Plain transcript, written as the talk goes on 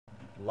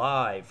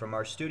Live from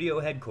our studio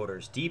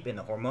headquarters, deep in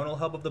the hormonal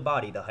hub of the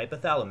body, the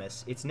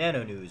hypothalamus, it's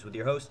NanoNews with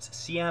your hosts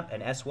CAMP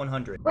and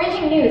S100.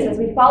 Breaking news as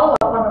we follow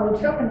up on the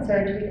lutrophin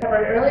surge we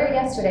covered earlier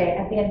yesterday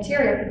at the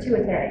anterior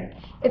pituitary.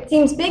 It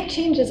seems big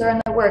changes are in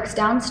the works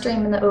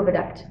downstream in the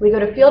oviduct. We go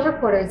to field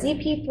reporter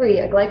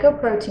ZP3, a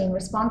glycoprotein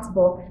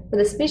responsible for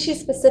the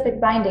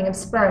species-specific binding of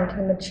sperm to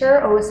the mature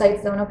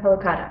oocyte zona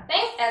pellucata.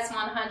 Thanks,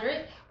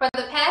 S100. For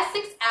the past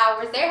 6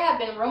 hours, there have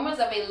been rumors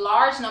of a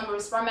large number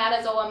of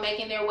spermatozoa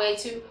making their way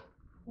to...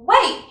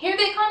 Wait, here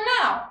they come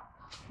now.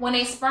 When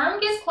a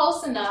sperm gets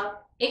close enough,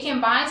 it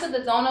can bind to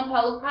the zona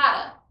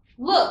pellucata.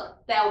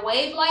 Look, that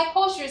wave-like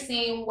pulse you're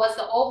seeing was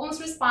the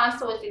ovum's response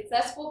to a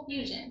successful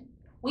fusion.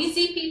 We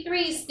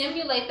ZP3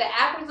 stimulate the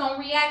acrosome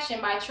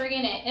reaction by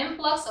triggering an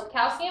influx of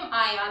calcium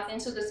ions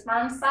into the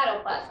sperm's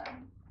cytoplasm.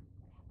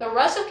 The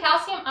rush of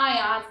calcium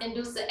ions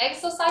induce the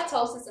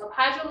exocytosis of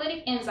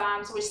hydrolytic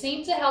enzymes which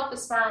seem to help the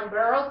sperm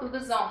burrow through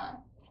the zona.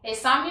 A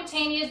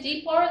simultaneous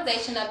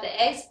depolarization of the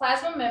egg's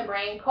plasma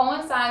membrane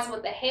coincides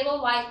with the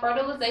halo-like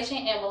fertilization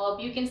envelope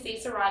you can see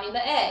surrounding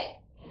the egg.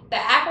 The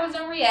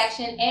acrosome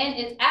reaction and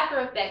its after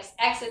effects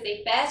acts as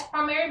a fast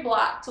primary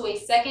block to a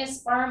second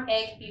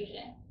sperm-egg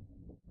fusion.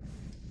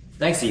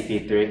 Thanks,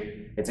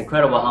 EP3. It's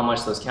incredible how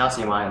much those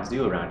calcium ions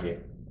do around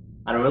here.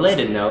 On a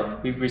related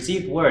note, we've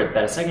received word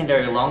that a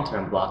secondary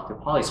long-term block to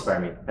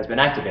polyspermy has been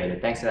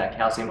activated thanks to that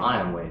calcium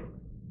ion wave.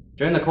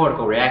 During the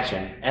cortical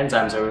reaction,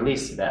 enzymes are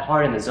released that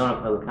harden the zona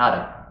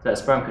pellucata so that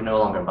sperm can no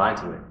longer bind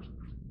to it.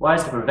 Why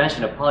is the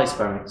prevention of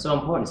polyspermy so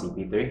important,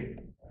 CP3?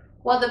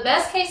 Well, the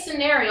best case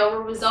scenario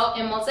will result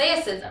in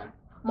mosaicism.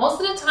 Most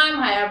of the time,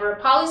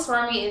 however,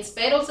 polyspermy is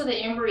fatal to the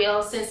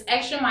embryo since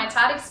extra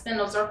mitotic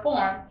spindles are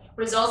formed,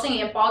 resulting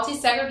in faulty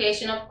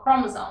segregation of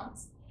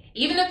chromosomes.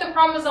 Even if the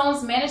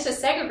chromosomes manage to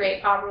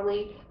segregate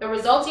properly, the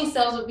resulting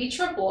cells will be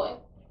triploid.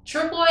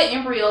 Triploid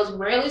embryos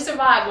rarely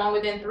survive longer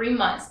than 3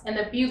 months, and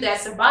the few that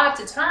survive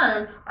to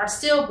term are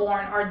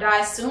stillborn or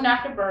die soon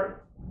after birth.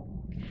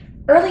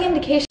 Early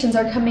indications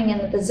are coming in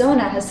that the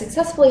zona has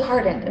successfully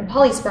hardened and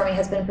polyspermy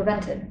has been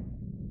prevented.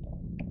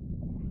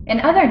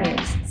 In other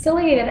news,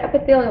 ciliated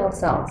epithelial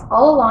cells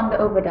all along the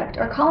oviduct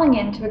are calling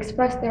in to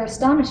express their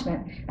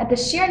astonishment at the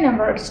sheer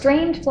number of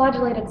strange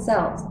flagellated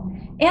cells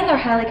and their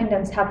highly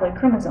condensed haploid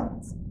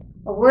chromosomes.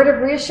 A word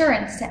of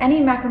reassurance to any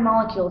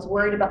macromolecules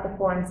worried about the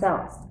foreign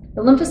cells.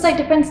 The Lymphocyte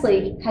Defense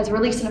League has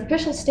released an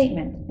official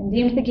statement and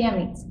deemed the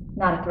gametes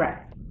not a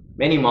threat.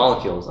 Many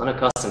molecules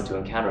unaccustomed to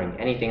encountering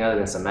anything other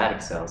than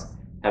somatic cells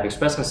have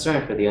expressed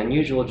concern for the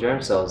unusual germ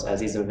cells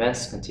as these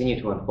events continue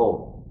to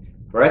unfold.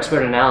 For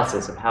expert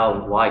analysis of how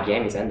and why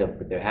gametes end up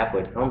with their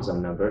haploid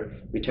chromosome number,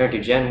 we turn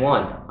to Gen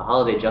 1, a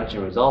holiday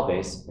junction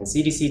resolvase, and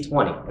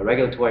CDC20, a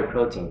regulatory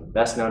protein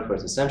best known for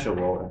its essential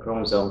role in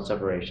chromosome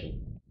separation.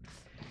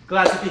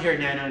 Glad to be here,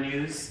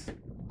 NanoNews.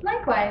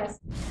 Likewise.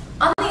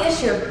 On the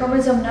issue of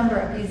chromosome number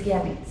of these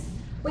gametes,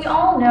 we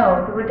all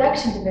know the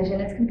reduction division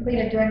is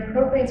completed during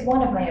prophase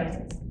 1 of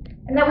meiosis,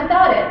 and that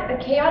without it,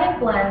 a chaotic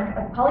blend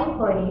of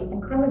polyploidy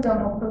and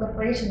chromosomal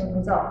proliferation would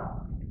result.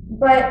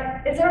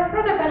 But is there a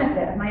further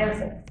benefit of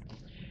meiosis?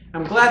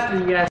 I'm glad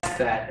that you asked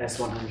that,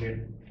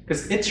 S100,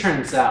 because it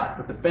turns out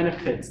that the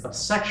benefits of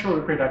sexual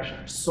reproduction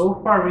are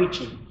so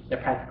far-reaching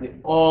that practically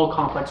all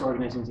complex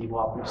organisms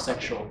evolve through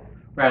sexual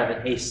rather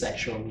than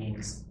asexual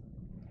means.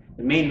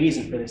 The main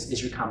reason for this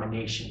is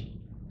recombination,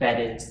 that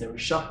is, the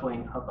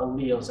reshuffling of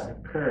alleles that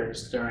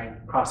occurs during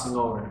crossing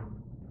over.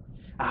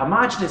 A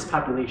homogeneous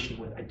population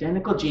with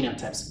identical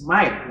genotypes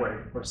might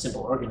work for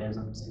simple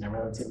organisms in a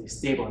relatively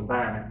stable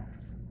environment,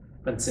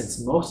 but since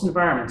most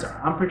environments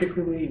are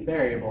unpredictably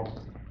variable,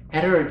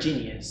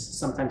 heterogeneous,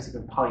 sometimes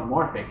even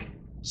polymorphic,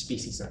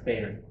 species are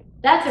favored.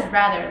 That's a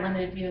rather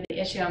limited view of the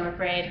issue, I'm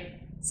afraid.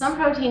 Some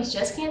proteins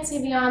just can't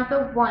see beyond the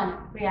one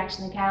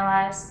reaction they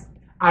catalyze.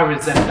 I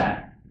resent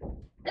that.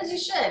 As you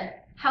should.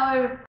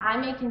 However, if I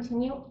may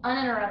continue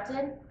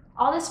uninterrupted,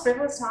 all this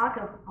frivolous talk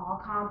of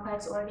all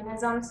complex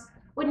organisms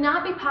would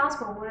not be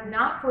possible were it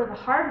not for the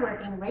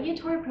hardworking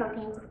regulatory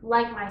proteins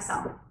like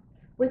myself.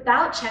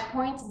 Without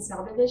checkpoints and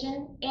cell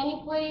division,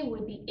 aneuplodiy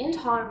would be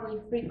intolerably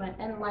frequent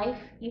and life,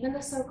 even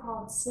the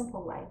so-called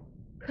simple life,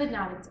 could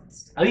not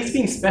exist. At least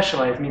being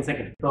specialized means I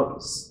can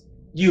focus.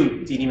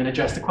 You didn't even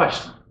address the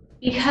question.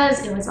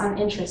 Because it was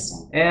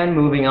uninteresting. And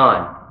moving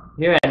on.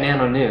 Here at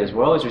NanoNews,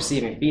 we're always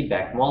receiving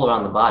feedback from all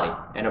around the body,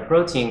 and a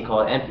protein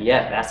called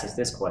NPF asks us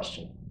this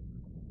question.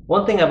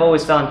 One thing I've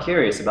always found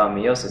curious about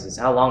meiosis is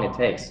how long it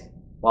takes.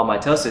 While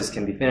mitosis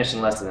can be finished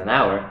in less than an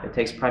hour, it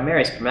takes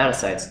primary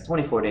spermatocytes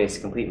 24 days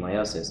to complete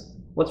meiosis.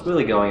 What's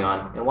really going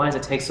on, and why does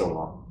it take so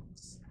long?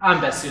 I'm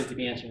best suited to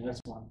be answering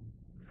this one.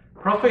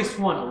 Prophase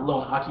 1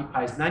 alone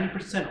occupies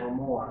 90% or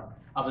more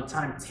of the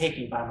time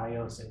taken by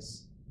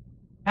meiosis.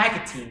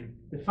 Pachytene,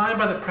 defined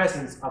by the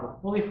presence of a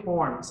fully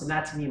formed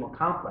synaptonemal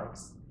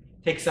complex,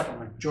 takes up a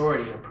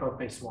majority of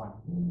prophase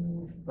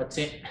 1. But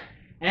to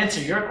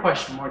answer your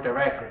question more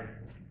directly,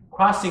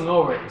 crossing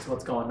over is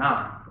what's going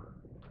on.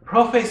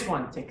 Prophase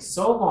 1 takes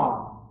so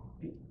long,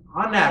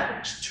 on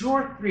average, 2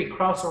 or 3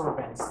 crossover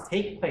events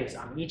take place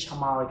on each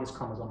homologous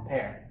chromosome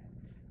pair.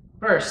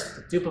 First,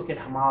 the duplicate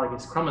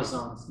homologous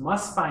chromosomes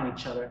must bind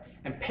each other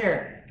and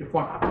pair to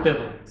form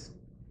ambivalents.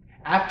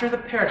 After the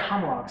paired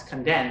homologs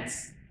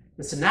condense,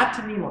 the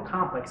synaptonemal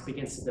complex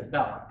begins to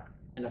develop,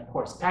 and of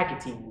course,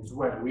 packaging is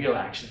where the real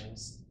action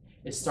is.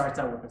 It starts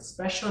out with a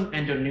special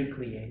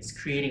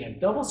endonuclease, creating a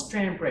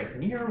double-strand break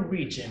near a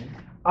region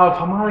of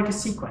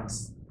homologous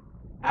sequence.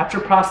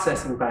 After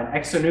processing by an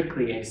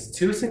exonuclease,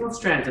 2 single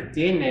strands of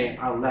DNA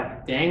are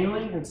left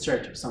dangling in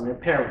search of something to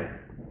pair with.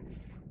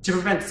 To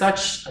prevent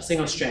such a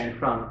single strand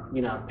from,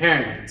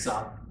 pairing with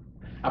itself,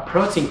 a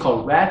protein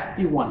called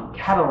RADP1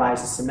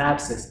 catalyzes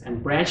synapsis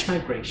and branch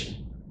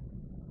migration.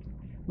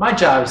 My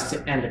job is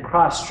to end the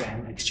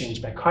cross-strand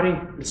exchange by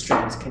cutting the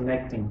strands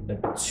connecting the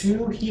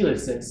 2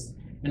 helices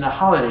in a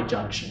haploid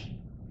junction.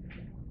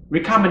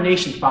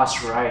 Recombination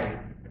fosters variety,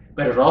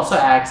 but it also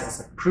acts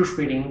as a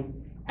proofreading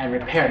and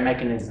repair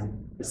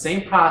mechanism. The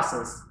same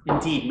process,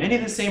 indeed many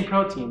of the same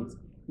proteins,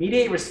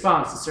 mediate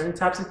response to certain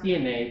types of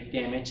DNA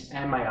damage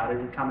and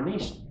meiotic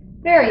recombination.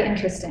 Very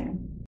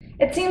interesting.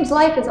 It seems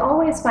life is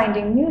always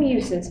finding new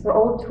uses for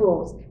old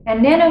tools,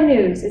 and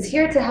NanoNews is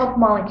here to help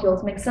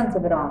molecules make sense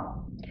of it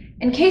all.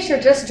 In case you're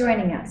just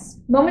joining us,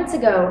 moments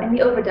ago in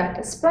the oviduct,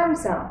 a sperm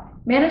cell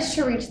managed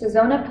to reach the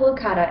zona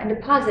pellucata and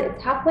deposit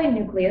its haploid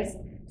nucleus,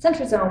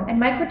 centrosome,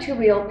 and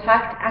microtubule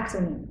packed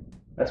acrosome.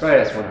 That's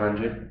right,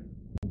 S100.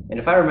 And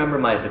if I remember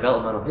my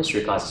developmental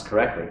history classes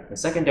correctly, the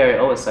secondary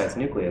oocyte's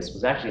nucleus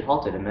was actually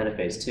halted in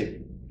metaphase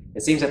 2.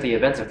 It seems that the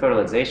events of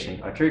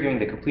fertilization are triggering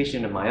the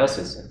completion of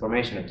meiosis and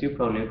formation of 2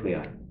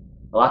 pronuclei.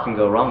 A lot can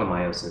go wrong in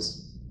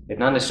meiosis. If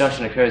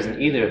nondisjunction occurs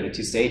in either of the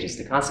 2 stages,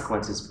 the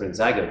consequences for the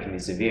zygote can be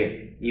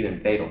severe, even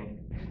fatal.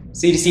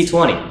 CDC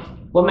 20.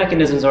 What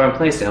mechanisms are in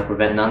place to help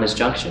prevent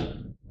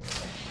nondisjunction?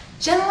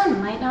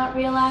 Gentlemen might not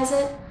realize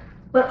it,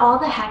 but all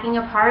the hacking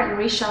apart and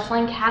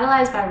reshuffling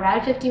catalyzed by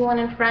RAD51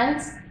 and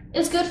friends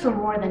is good for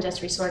more than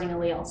just resorting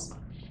alleles.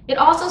 It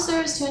also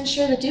serves to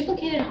ensure the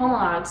duplicated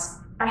homologs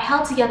are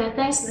held together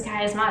thanks to the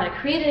chiasmata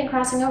created in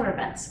crossing over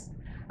events.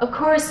 Of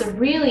course, the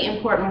really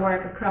important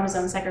work of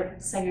chromosome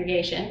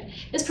segregation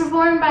is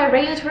performed by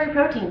regulatory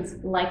proteins,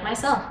 like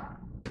myself.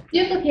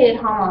 Duplicated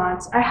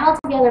homologs are held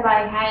together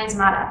by a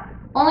chiasmata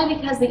only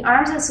because the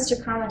arms of the sister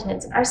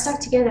chromatids are stuck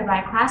together by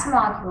a class of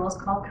molecules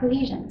called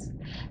cohesions.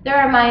 There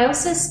are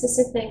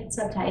meiosis-specific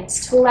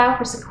subtypes to allow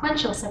for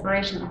sequential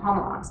separation of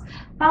homologs,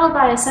 followed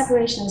by a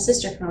separation of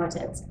sister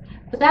chromatids.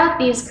 Without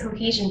these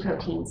cohesion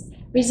proteins,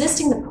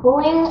 resisting the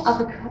pulling of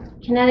the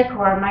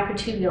kinetochore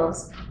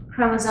microtubules,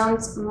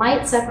 chromosomes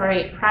might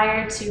separate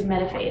prior to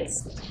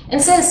metaphase,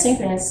 instead of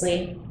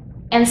synchronously,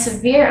 and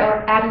severe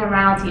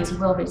abnormalities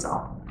will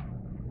result.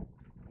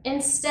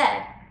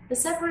 Instead, the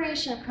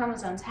separation of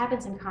chromosomes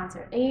happens in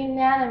concert, a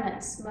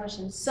unanimous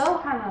motion so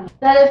harmonious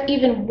that if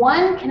even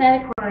one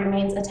kinetochore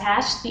remains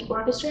attached, the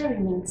orchestra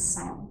remains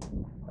silent.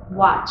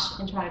 Watch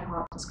and try to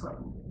call it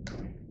discordant.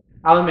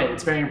 I'll admit,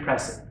 it's very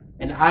impressive,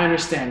 and I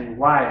understand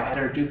why a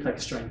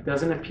heteroduplex strand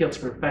doesn't appeal to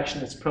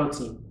perfectionist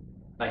protein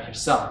like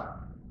yourself.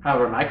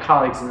 However, my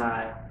colleagues and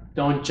I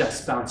don't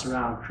just bounce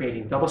around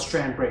creating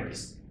double-strand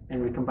breaks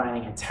and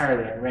recombining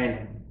entirely at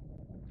random.